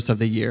of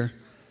the year.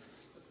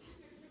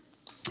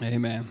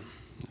 Amen.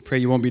 I pray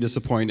you won't be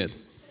disappointed.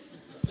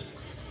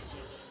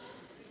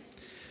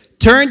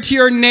 Turn to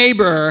your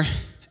neighbor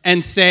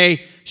and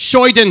say,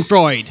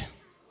 Schadenfreude.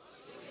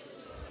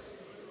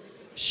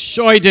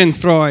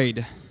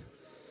 Schadenfreude.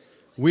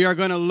 We are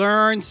going to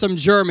learn some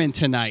German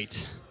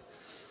tonight.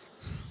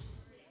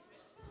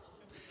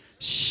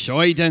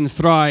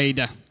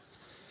 Schadenfreude.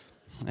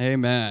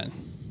 Amen.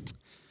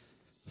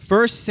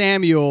 1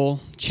 Samuel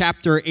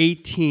chapter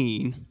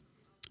 18,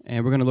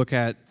 and we're going to look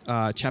at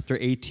chapter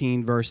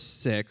 18, verse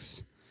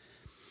 6.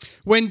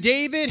 When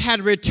David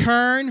had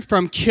returned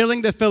from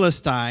killing the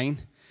Philistine,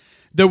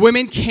 the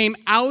women came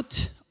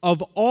out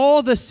of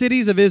all the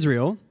cities of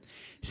Israel,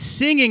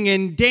 singing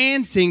and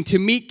dancing to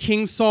meet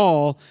King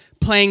Saul,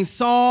 playing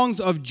songs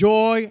of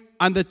joy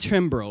on the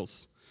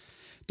timbrels.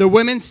 The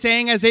women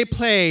sang as they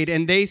played,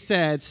 and they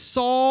said,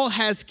 Saul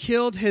has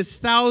killed his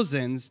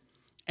thousands,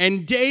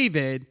 and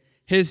David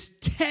his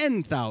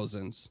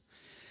 10,000s.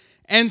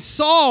 And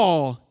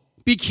Saul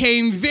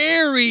became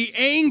very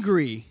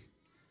angry.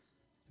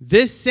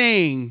 This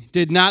saying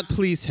did not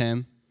please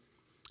him.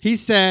 He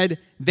said,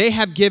 they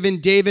have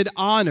given David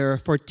honor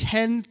for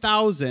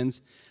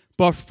 10,000s,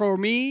 but for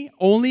me,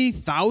 only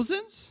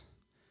thousands?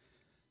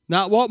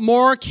 Not what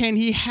more can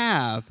he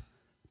have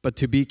but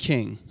to be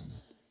king?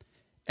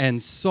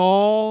 And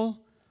Saul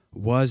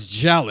was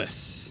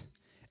jealous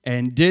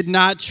and did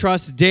not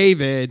trust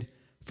David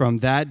from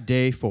that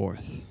day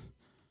forth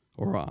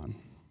or on.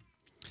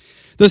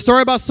 The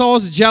story about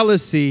Saul's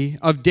jealousy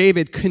of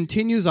David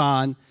continues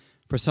on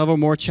for several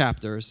more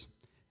chapters,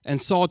 and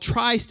Saul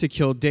tries to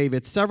kill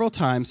David several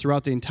times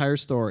throughout the entire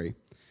story.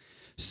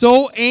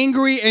 So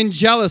angry and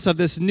jealous of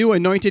this new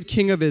anointed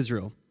king of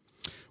Israel.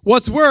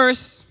 What's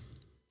worse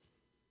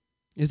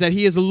is that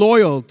he is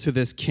loyal to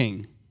this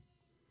king.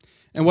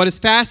 And what is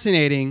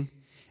fascinating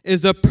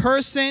is the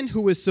person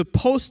who is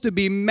supposed to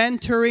be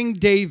mentoring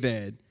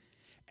David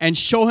and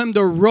show him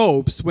the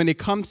ropes when it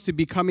comes to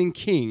becoming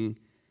king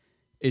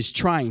is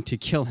trying to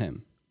kill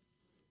him.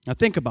 Now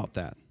think about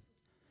that.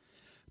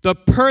 The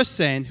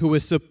person who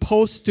is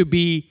supposed to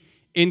be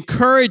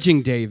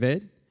encouraging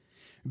David,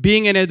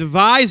 being an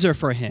advisor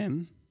for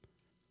him,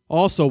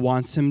 also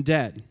wants him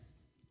dead.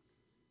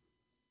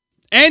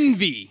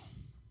 Envy,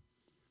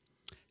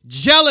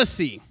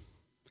 jealousy,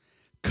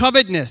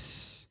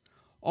 covetousness,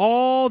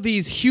 all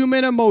these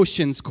human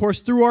emotions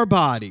course through our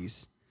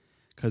bodies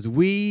because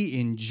we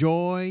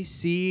enjoy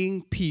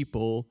seeing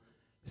people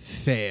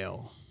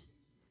fail.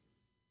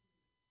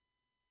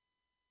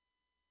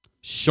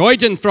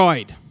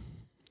 Schadenfreude,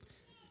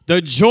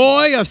 the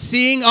joy of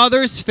seeing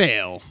others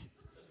fail.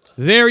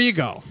 There you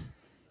go.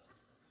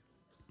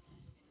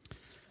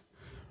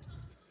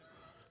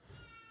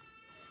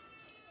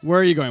 Where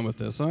are you going with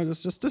this? Oh,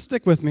 just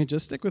stick with me.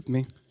 Just stick with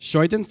me.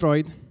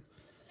 Schadenfreude.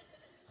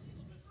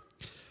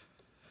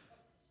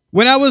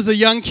 When I was a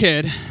young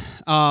kid,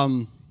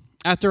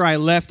 after I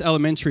left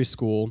elementary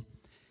school,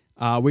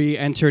 we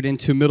entered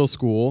into middle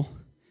school.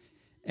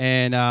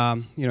 And,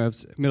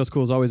 middle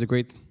school is always a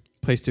great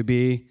place to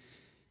be.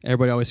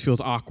 Everybody always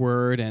feels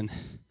awkward, and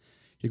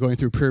you're going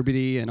through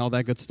puberty and all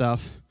that good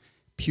stuff.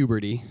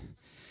 Puberty.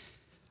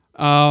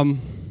 And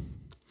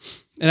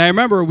I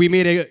remember we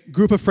made a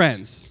group of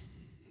friends.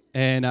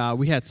 And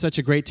we had such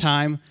a great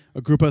time.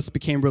 A group of us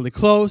became really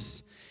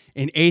close.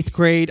 In 8th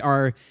grade,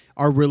 our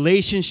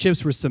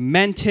relationships were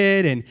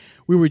cemented, and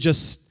we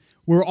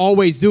were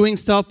always doing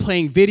stuff,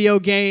 playing video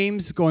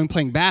games,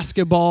 playing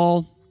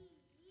basketball.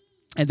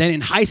 And then in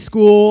high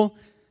school,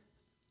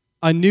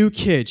 a new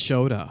kid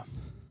showed up.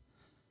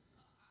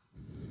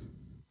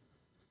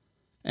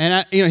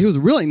 And he was a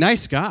really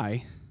nice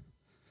guy.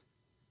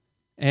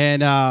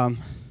 And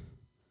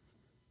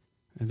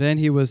then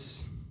he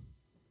was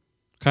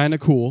kind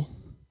of cool,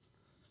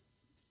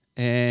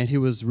 and he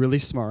was really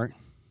smart,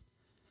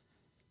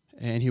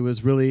 and he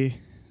was really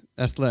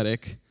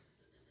athletic,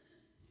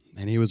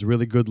 and he was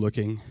really good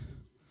looking,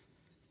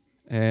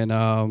 and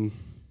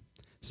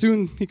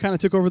soon he kind of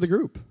took over the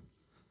group,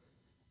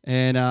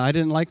 and I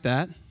didn't like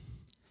that.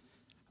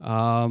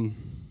 I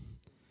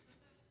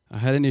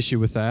had an issue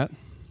with that.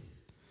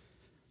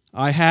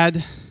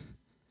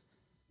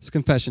 It's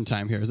confession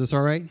time here. Is this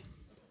all right?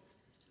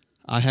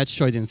 I had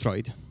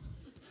Schadenfreude.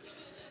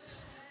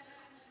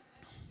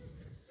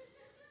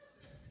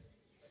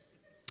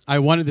 I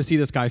wanted to see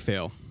this guy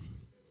fail.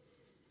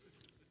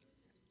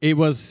 He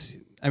was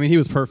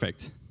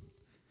perfect.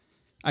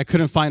 I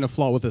couldn't find a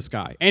flaw with this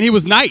guy. And he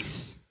was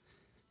nice.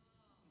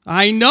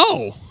 I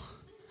know.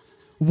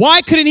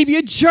 Why couldn't he be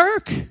a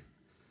jerk?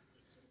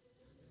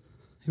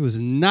 He was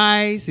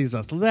nice. He's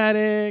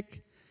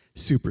athletic,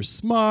 super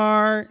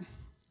smart.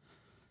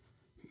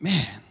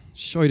 Man,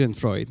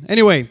 Schadenfreude.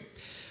 Anyway,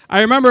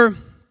 I remember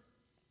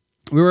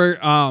we were,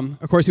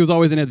 of course, he was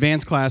always in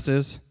advanced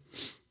classes.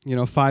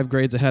 5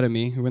 grades ahead of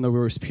me, even though we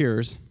were his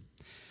peers.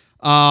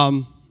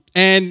 And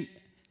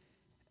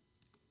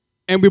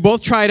we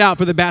both tried out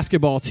for the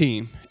basketball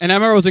team. And I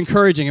remember I was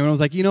encouraging him. And I was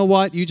like, you know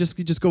what? You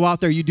just go out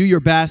there. You do your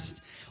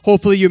best.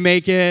 Hopefully you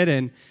make it.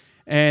 And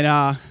And,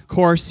 of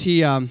course,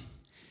 he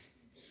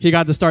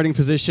got the starting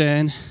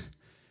position,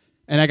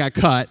 and I got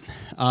cut.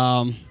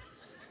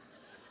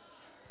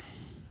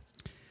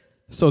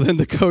 So then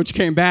the coach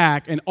came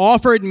back and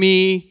offered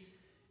me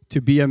to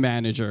be a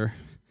manager,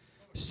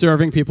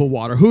 serving people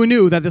water. Who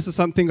knew that this is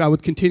something I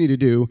would continue to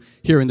do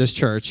here in this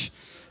church,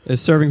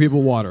 is serving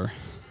people water?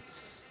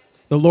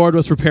 The Lord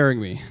was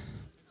preparing me.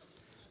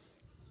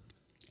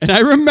 And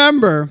I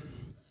remember,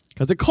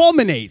 because it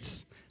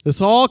culminates,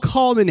 this all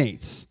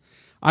culminates.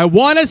 I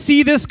want to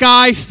see this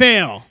guy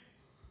fail.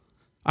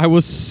 I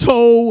was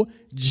so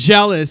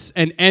jealous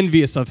and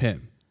envious of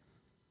him.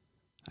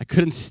 I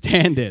couldn't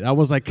stand it. I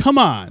was like, come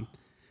on,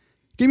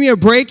 give me a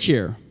break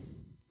here.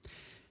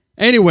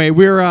 Anyway,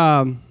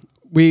 what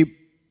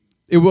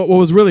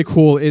was really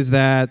cool is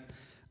that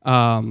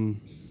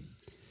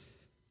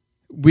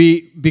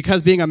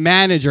because being a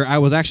manager, I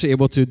was actually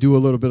able to do a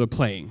little bit of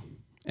playing.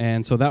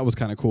 And so that was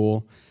kind of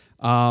cool.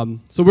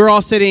 So we're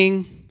all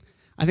sitting,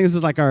 I think this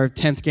is like our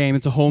 10th game.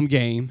 It's a home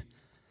game.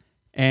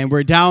 And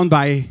we're down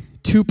by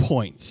 2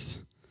 points.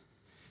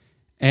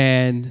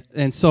 And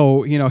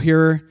so,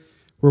 here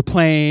we're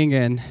playing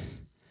and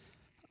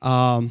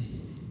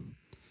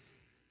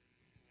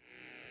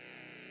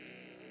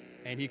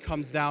he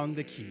comes down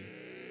the key.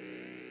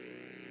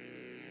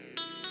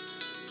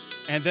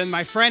 And then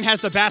my friend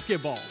has the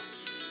basketball.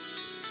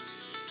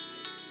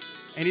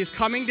 And he's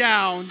coming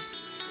down.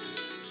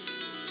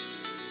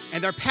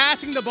 And they're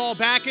passing the ball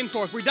back and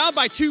forth. We're down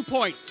by 2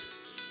 points.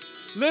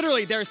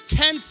 Literally, there's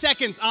 10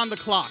 seconds on the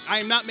clock. I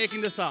am not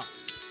making this up.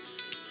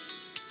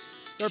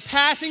 They're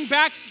passing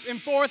back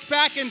and forth,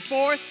 back and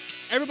forth.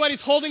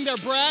 Everybody's holding their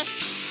breath.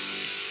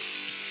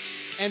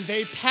 And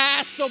they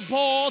pass the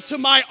ball to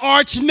my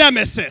arch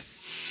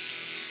nemesis.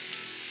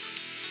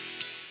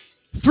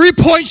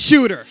 3-point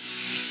shooter.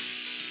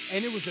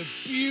 And it was a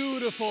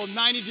beautiful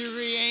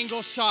 90-degree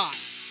angle shot.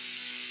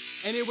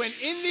 And it went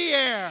in the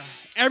air.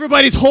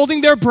 Everybody's holding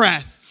their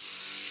breath.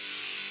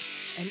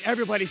 And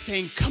everybody's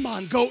saying, come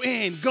on, go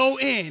in, go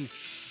in.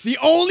 The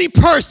only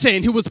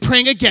person who was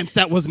praying against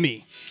that was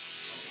me.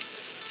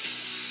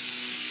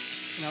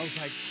 And I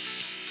was like,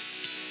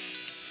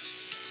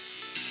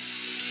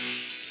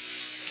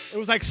 it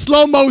was like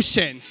slow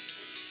motion.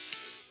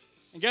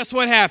 And guess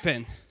what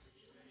happened?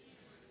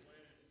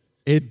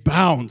 It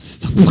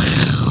bounced.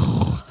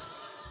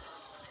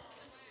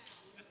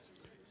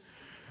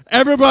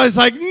 Everybody's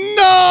like,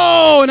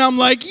 no! And I'm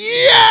like,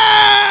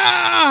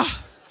 yeah!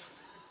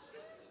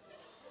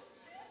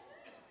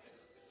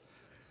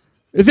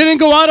 It didn't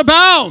go out of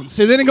bounds.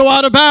 It didn't go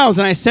out of bounds.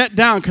 And I sat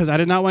down because I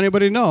did not want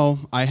anybody to know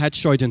I had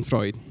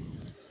Schadenfreude.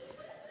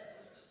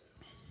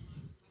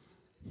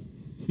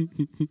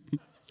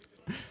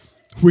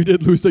 We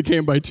did lose the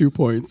game by 2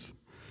 points.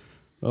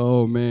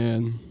 Oh,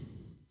 man.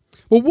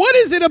 Well, what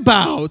is it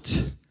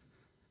about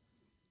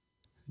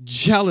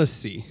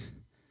jealousy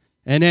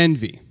and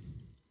envy?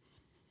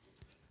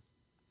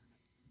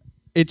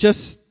 It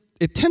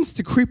tends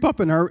to creep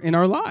up in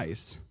our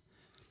lives.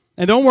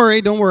 And don't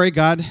worry,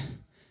 God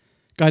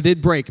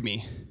did break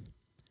me.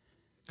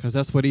 Because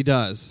that's what he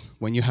does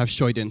when you have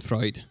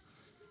Schadenfreude.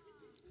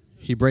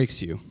 He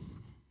breaks you.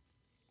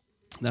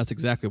 That's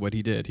exactly what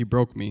he did. He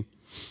broke me.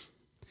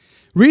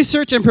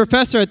 Research and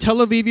professor at Tel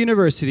Aviv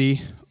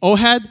University,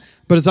 Ohad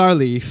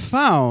Barzali,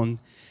 found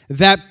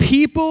that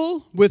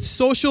people with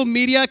social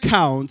media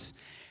accounts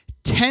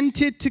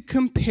tended to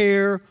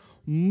compare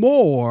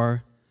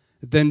more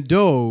than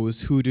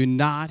those who do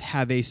not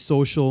have a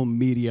social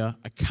media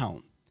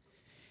account.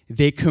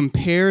 They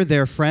compare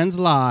their friends'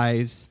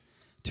 lives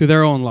to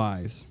their own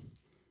lives,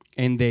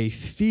 and they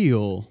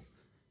feel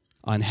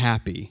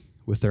unhappy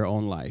with their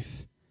own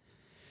life.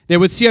 They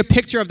would see a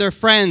picture of their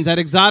friends at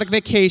exotic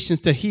vacations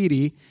to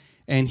Tahiti,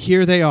 and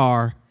here they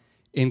are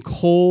in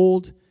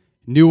cold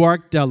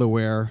Newark,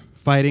 Delaware,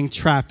 fighting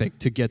traffic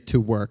to get to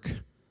work.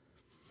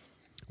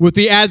 With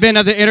the advent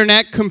of the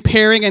internet,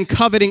 comparing and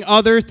coveting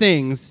other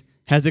things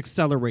has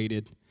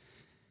accelerated.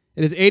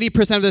 It is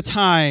 80% of the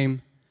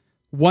time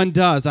one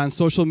does on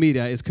social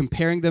media is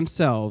comparing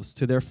themselves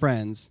to their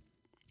friends.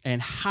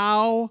 And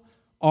how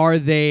are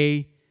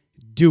they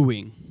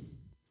doing?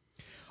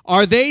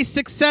 Are they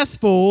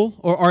successful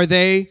or are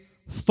they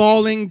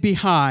falling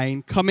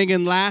behind, coming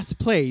in last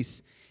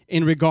place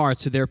in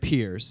regards to their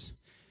peers?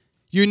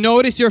 You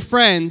notice your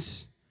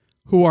friends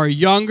who are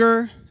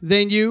younger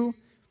than you,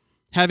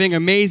 having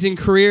amazing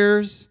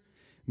careers,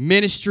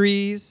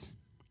 ministries,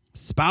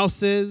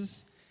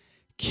 spouses,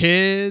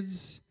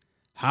 kids,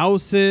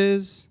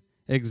 houses,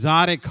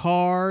 exotic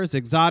cars,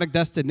 exotic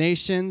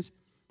destinations,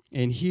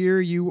 and here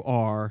you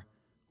are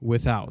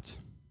without.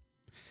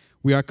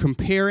 We are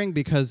comparing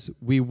because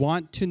we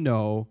want to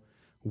know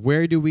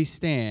where do we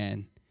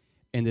stand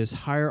in this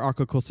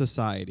hierarchical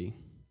society,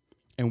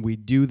 and we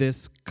do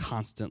this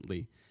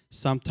constantly,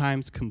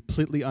 sometimes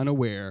completely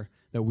unaware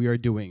that we are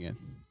doing it.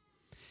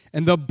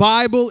 And the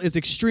Bible is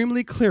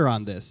extremely clear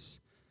on this.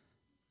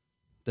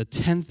 The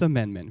 10th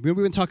Amendment. We've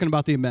been talking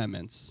about the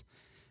amendments.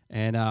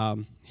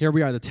 And here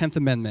we are, the 10th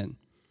Amendment.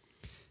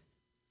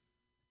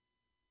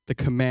 the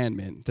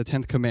commandment, the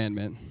 10th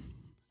commandment.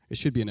 It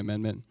should be an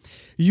amendment.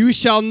 You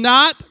shall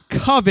not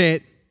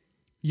covet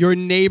your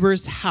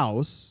neighbor's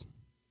house.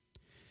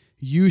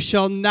 You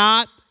shall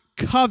not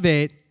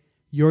covet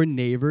your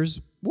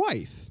neighbor's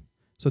wife.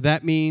 So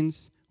that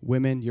means,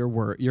 women,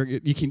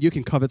 you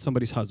can covet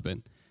somebody's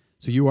husband.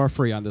 So you are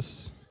free on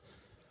this.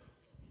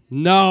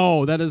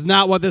 No, that is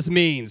not what this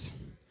means.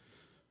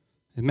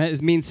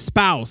 It means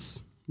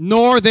spouse,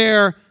 nor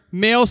their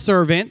male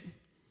servant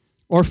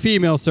or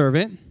female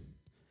servant,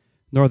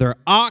 nor their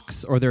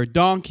ox or their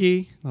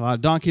donkey, a lot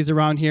of donkeys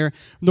around here,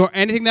 nor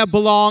anything that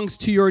belongs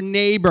to your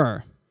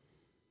neighbor.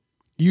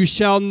 You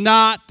shall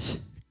not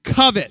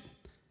covet.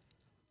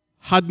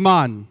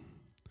 Hadman,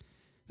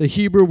 the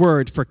Hebrew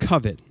word for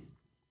covet.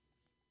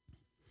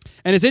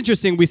 And it's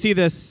interesting, we see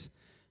this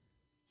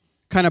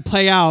kind of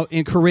play out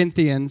in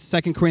Corinthians,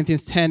 2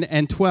 Corinthians 10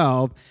 and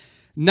 12.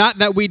 Not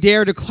that we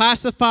dare to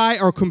classify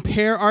or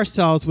compare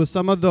ourselves with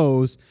some of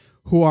those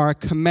who are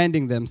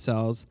commending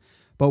themselves,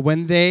 but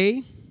when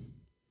they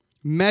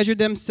measure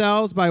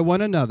themselves by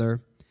one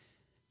another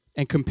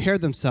and compare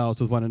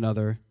themselves with one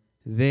another,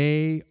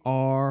 they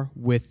are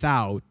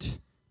without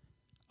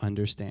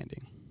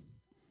understanding.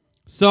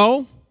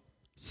 So,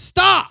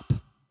 stop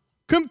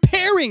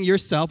comparing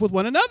yourself with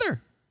one another.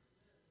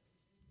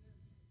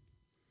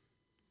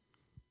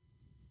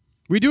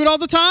 We do it all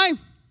the time.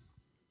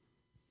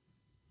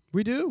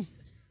 We do.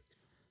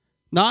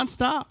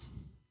 Nonstop.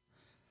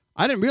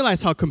 I didn't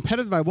realize how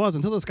competitive I was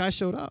until this guy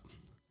showed up.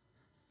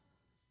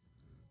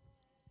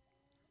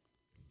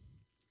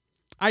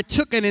 I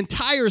took an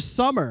entire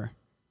summer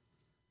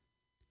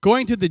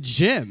going to the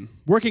gym,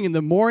 working in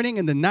the morning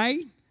and the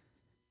night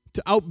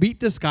to outbeat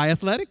this guy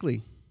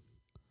athletically.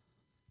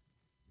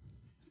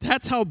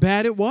 That's how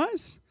bad it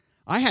was.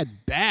 I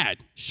had bad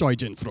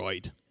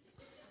Schadenfreude.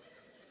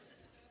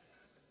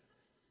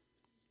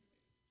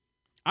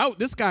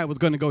 This guy was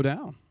going to go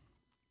down.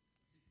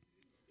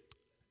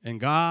 And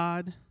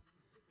God,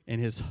 in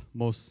his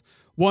most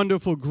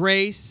wonderful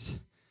grace,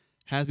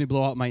 has me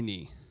blow out my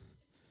knee,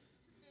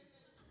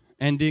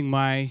 ending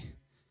my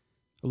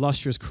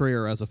illustrious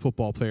career as a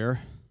football player.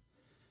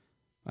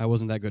 I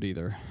wasn't that good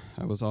either.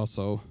 I was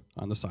also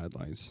on the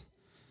sidelines.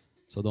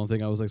 So don't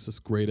think I was like this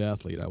great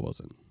athlete. I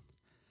wasn't.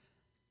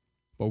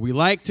 But we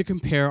like to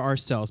compare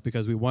ourselves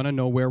because we want to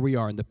know where we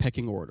are in the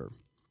pecking order.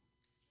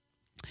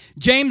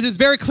 James is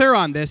very clear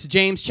on this.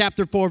 James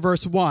chapter 4,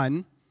 verse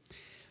 1.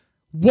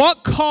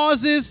 What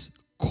causes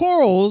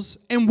quarrels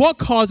and what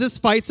causes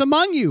fights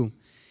among you?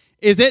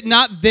 Is it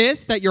not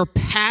this, that your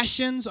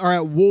passions are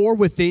at war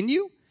within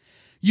you?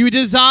 You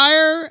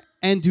desire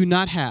and do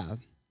not have,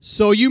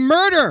 so you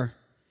murder.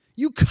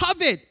 You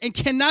covet and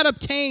cannot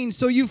obtain,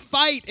 so you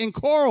fight and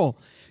quarrel.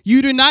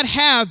 You do not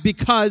have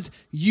because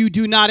you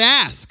do not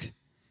ask.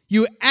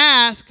 You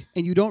ask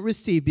and you don't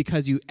receive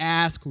because you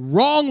ask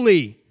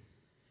wrongly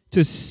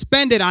to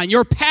spend it on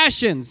your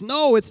passions.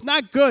 No, it's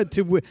not good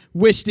to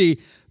wish the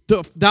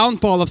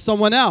downfall of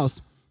someone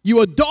else.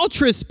 You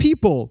adulterous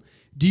people,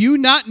 do you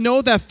not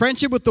know that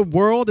friendship with the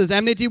world is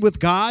enmity with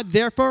God?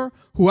 Therefore,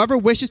 whoever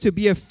wishes to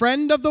be a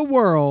friend of the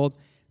world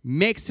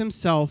makes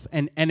himself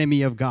an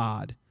enemy of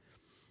God.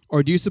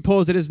 Or do you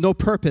suppose it is no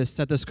purpose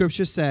that the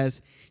scripture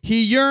says,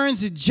 he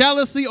yearns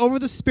jealously over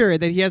the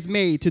Spirit that he has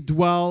made to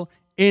dwell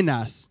in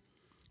us,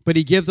 but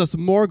he gives us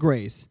more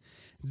grace.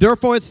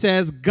 Therefore it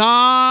says,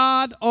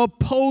 God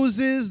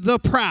opposes the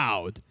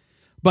proud,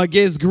 but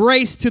gives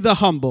grace to the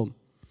humble.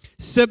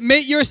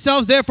 Submit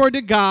yourselves therefore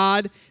to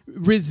God,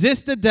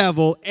 resist the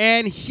devil,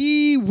 and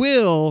he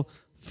will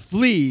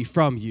flee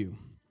from you.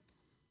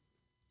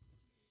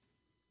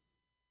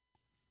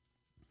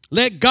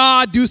 Let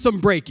God do some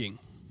breaking.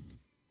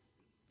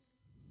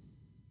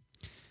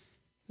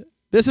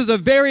 This is a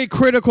very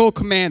critical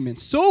commandment.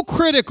 So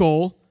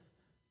critical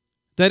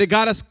that it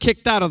got us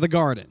kicked out of the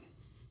garden.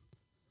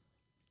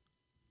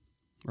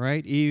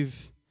 Right?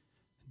 Eve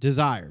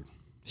desired.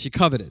 She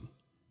coveted.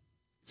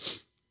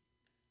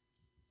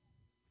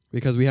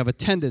 Because we have a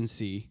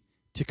tendency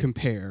to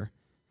compare.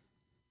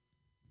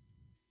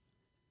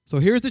 So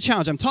here's the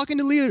challenge. I'm talking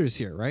to leaders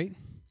here, right?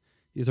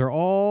 These are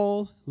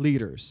all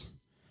leaders.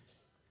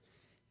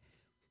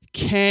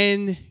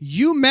 Can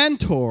you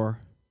mentor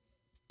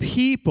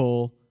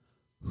people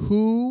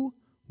who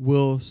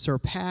will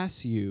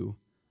surpass you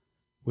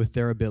with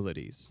their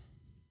abilities?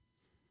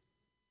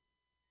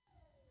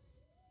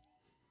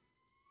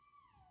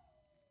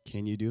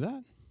 Can you do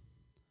that?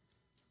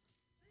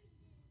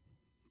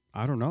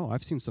 I don't know.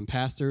 I've seen some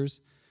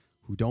pastors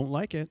who don't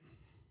like it.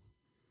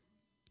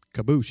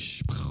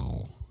 Kaboosh.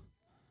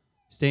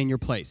 Stay in your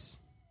place.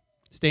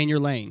 Stay in your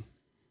lane.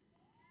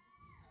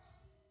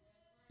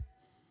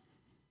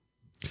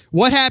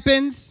 What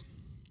happens?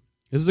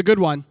 This is a good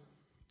one.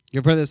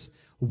 You've heard this.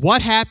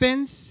 What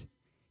happens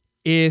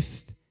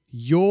if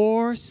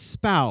your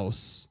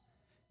spouse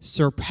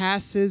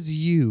surpasses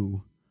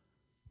you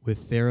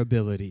with their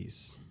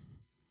abilities?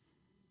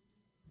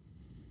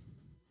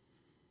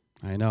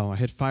 I know, I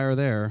hit fire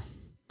there.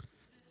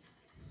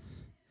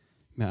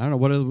 Man, I don't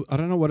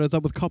know what is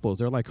up with couples.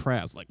 They're like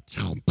crabs, like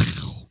pow,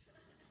 pow.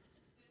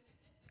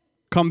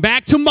 Come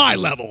back to my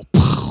level.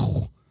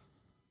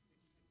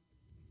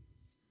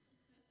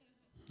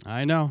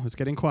 I know, it's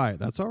getting quiet.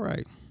 That's all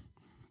right.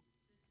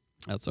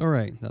 That's all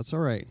right. That's all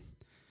right.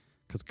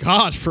 Because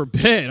God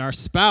forbid our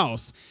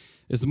spouse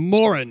is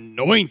more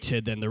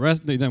anointed than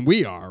than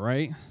we are,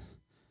 right?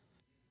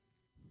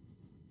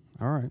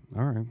 All right,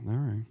 all right, all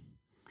right.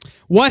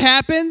 What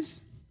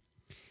happens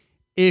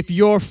if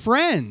your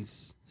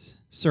friends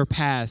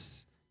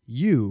surpass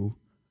you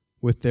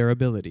with their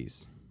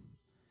abilities?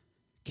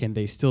 Can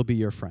they still be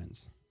your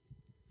friends?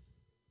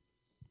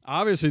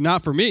 Obviously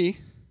not for me. I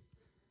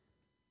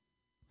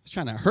was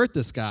trying to hurt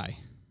this guy.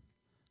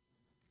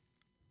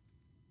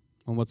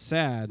 And what's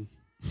sad,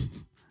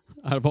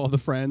 out of all the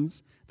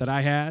friends that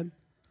I had,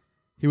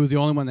 he was the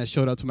only one that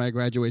showed up to my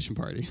graduation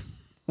party.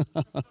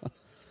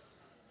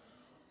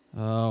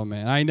 Oh,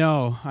 man, I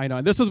know.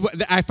 This was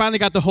I finally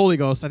got the Holy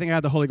Ghost. I think I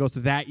had the Holy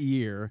Ghost that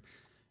year.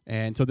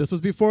 And so this was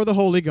before the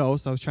Holy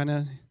Ghost. I was trying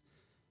to,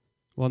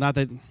 well, not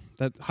that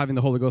having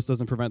the Holy Ghost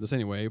doesn't prevent this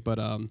anyway, but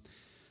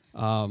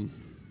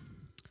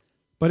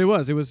it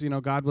was,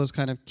 God was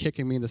kind of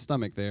kicking me in the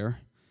stomach there,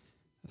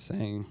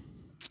 saying,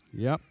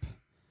 yep,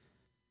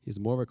 he's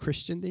more of a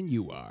Christian than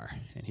you are,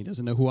 and he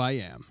doesn't know who I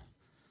am.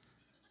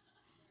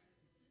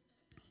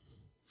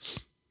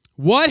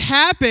 What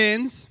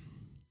happens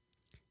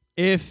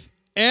if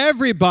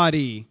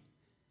everybody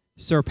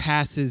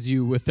surpasses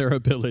you with their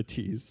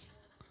abilities?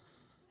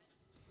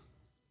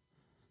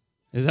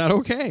 Is that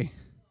okay?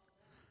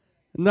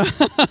 No.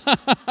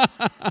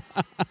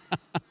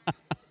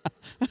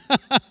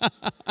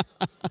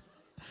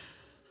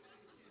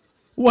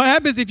 What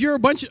happens if you're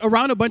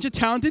around a bunch of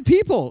talented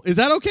people? Is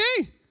that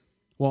okay?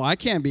 Well, I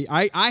can't be.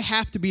 I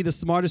have to be the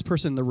smartest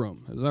person in the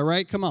room. Is that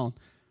right? Come on.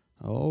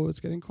 Oh, it's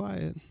getting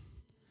quiet.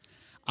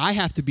 I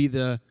have to be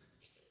the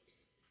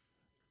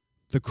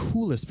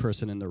coolest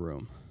person in the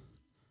room,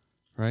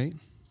 right?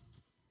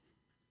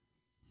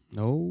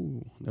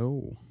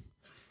 No.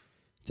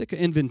 Take an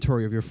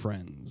inventory of your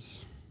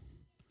friends.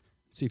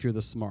 See if you're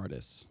the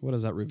smartest. What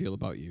does that reveal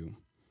about you?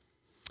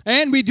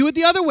 And we do it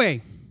the other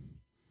way.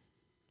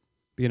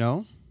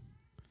 Do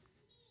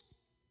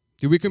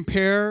we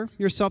compare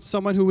yourself to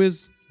someone who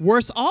is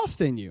worse off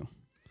than you?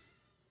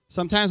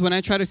 Sometimes when I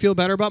try to feel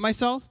better about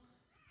myself,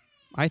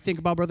 I think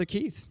about Brother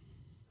Keith.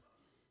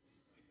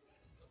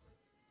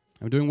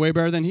 I'm doing way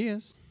better than he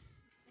is.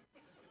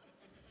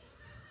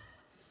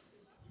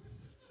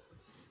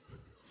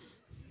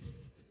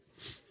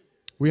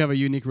 We have a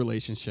unique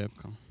relationship.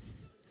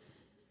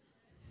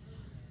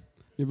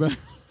 You bet.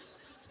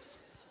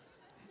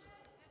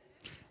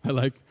 I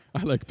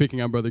like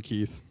picking on Brother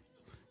Keith.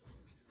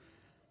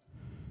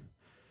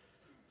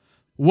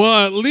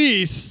 Well, at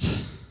least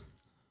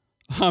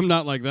I'm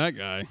not like that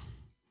guy,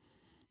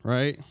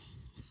 right?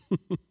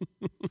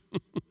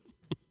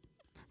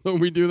 Don't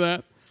we do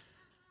that?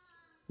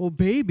 Well,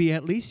 baby,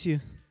 at least you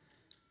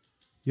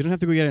don't have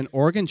to go get an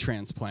organ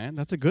transplant.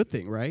 That's a good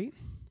thing, right?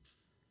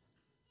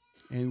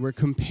 And we're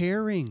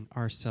comparing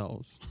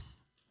ourselves.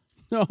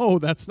 No,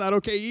 that's not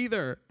okay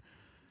either.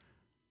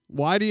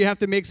 Why do you have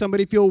to make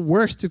somebody feel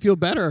worse to feel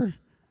better?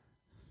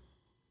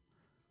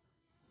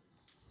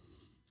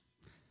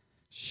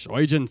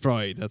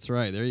 Schadenfreude. That's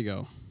right. There you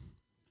go.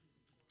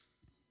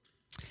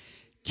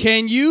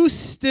 Can you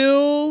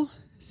still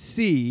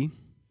see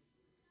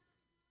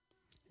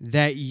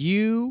that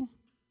you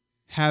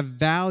have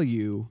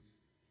value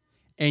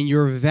and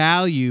your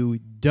value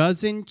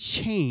doesn't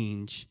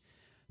change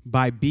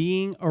by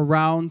being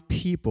around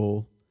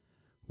people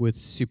with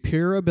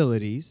superior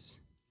abilities,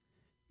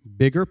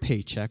 bigger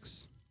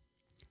paychecks,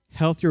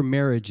 healthier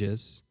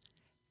marriages,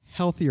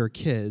 healthier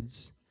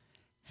kids,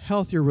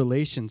 healthier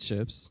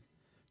relationships,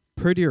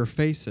 prettier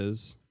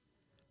faces,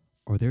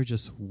 or they're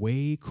just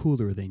way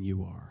cooler than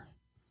you are?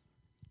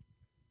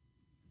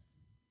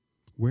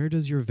 Where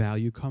does your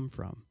value come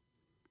from?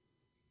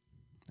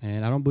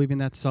 And I don't believe in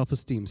that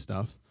self-esteem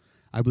stuff.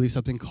 I believe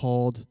something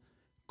called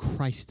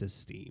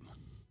Christ-esteem.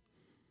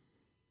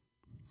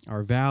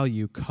 Our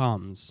value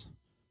comes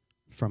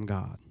from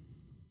God.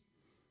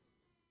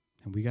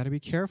 And we got to be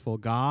careful.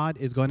 God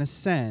is going to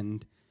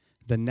send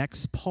the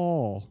next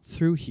Paul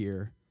through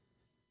here,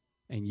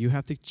 and you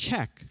have to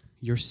check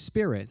your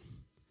spirit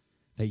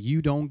that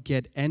you don't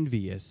get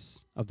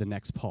envious of the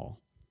next Paul.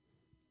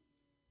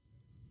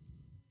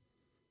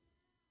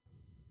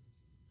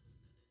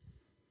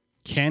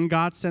 Can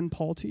God send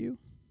Paul to you?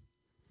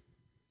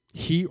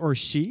 He or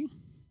she?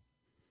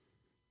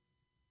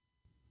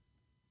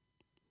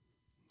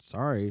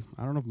 Sorry,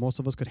 I don't know if most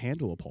of us could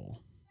handle a Paul.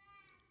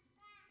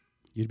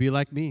 You'd be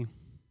like me,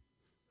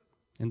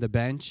 in the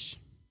bench,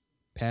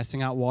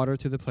 passing out water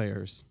to the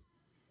players,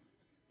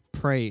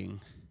 praying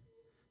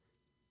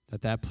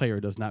that player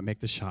does not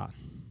make the shot.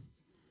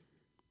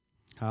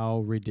 How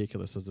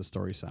ridiculous does this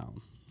story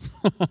sound?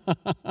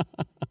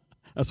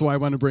 That's why I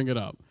want to bring it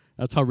up.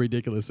 That's how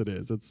ridiculous it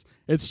is.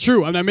 It's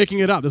true. I'm not making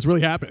it up. This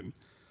really happened.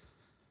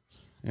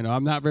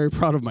 I'm not very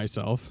proud of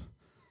myself.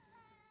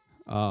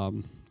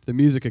 The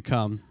music could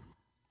come.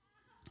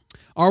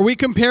 Are we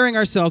comparing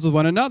ourselves with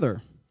one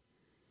another?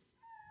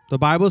 The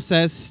Bible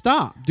says,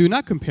 stop. Do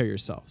not compare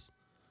yourselves.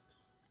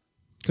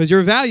 Because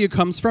your value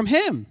comes from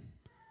him.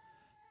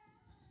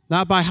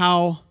 Not by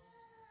how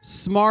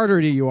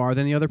smarter you are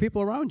than the other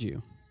people around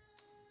you.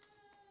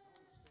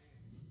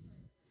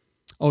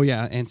 Oh,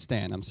 yeah, and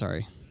stand. I'm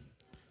sorry.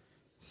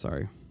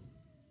 Sorry. You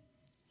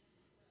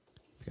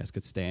guys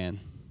could stand.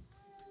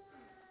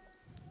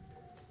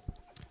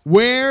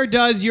 Where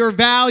does your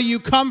value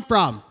come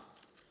from?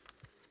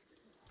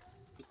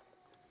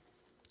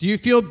 Do you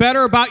feel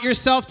better about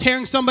yourself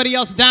tearing somebody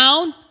else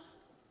down?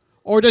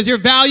 Or does your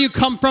value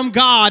come from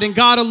God and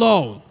God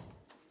alone?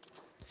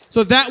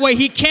 So that way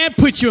he can't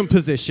put you in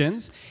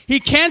positions. He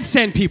can't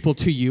send people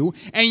to you.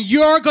 And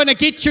you're going to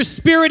get your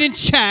spirit in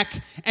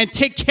check and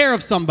take care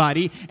of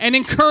somebody and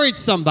encourage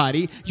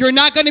somebody. You're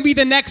not going to be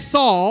the next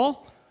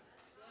Saul.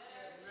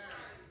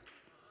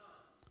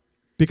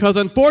 Because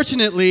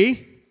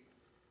unfortunately,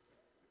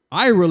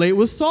 I relate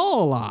with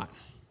Saul a lot.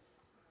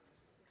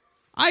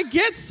 I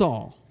get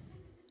Saul.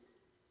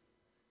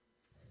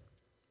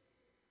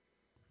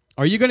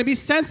 Are you going to be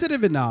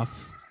sensitive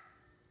enough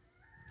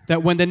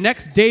that when the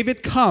next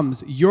David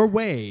comes your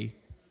way,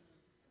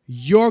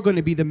 you're going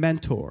to be the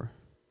mentor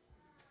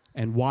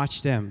and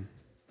watch them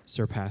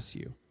surpass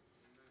you?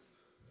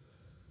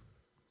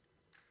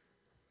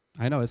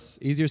 I know it's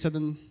easier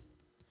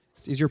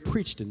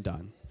preached than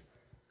done.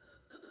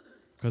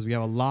 Because we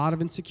have a lot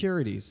of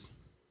insecurities.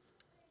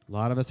 A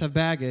lot of us have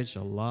baggage,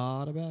 a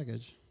lot of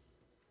baggage.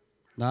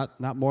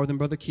 Not more than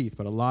Brother Keith,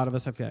 but a lot of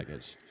us have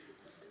baggage.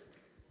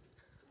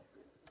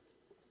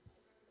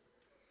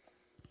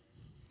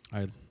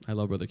 I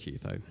love Brother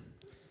Keith.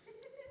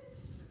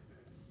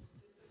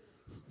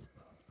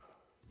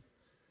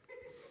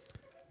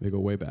 We go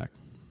way back.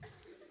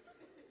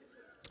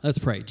 Let's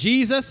pray.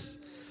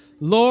 Jesus,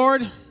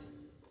 Lord,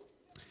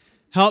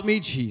 help me,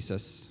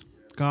 Jesus.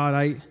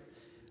 God,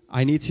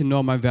 I need to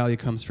know my value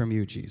comes from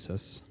you,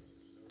 Jesus.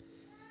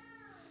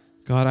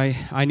 God,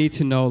 I need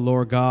to know,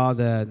 Lord God,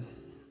 that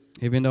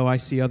even though I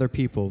see other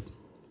people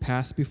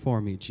pass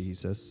before me,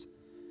 Jesus,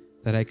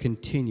 that I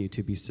continue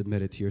to be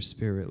submitted to your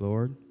Spirit,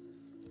 Lord.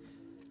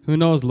 Who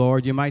knows,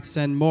 Lord, you might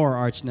send more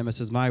arch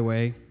nemesis my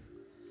way.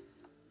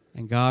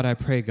 And God, I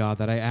pray, God,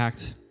 that I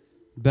act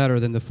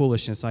better than the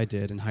foolishness I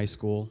did in high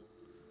school.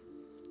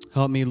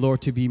 Help me, Lord,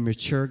 to be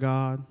mature,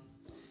 God.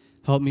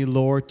 Help me,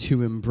 Lord,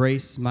 to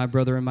embrace my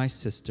brother and my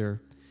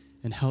sister.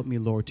 And help me,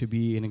 Lord, to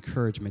be an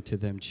encouragement to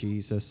them,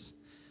 Jesus.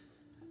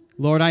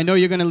 Lord, I know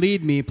you're going to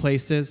lead me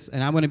places,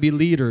 and I'm going to be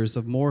leaders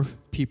of more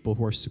people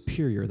who are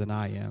superior than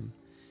I am.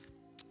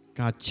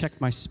 God,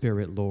 check my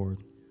spirit, Lord.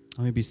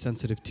 Let me be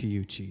sensitive to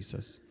you,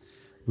 Jesus.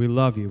 We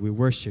love you. We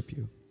worship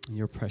you. In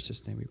your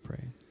precious name we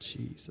pray.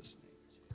 Jesus.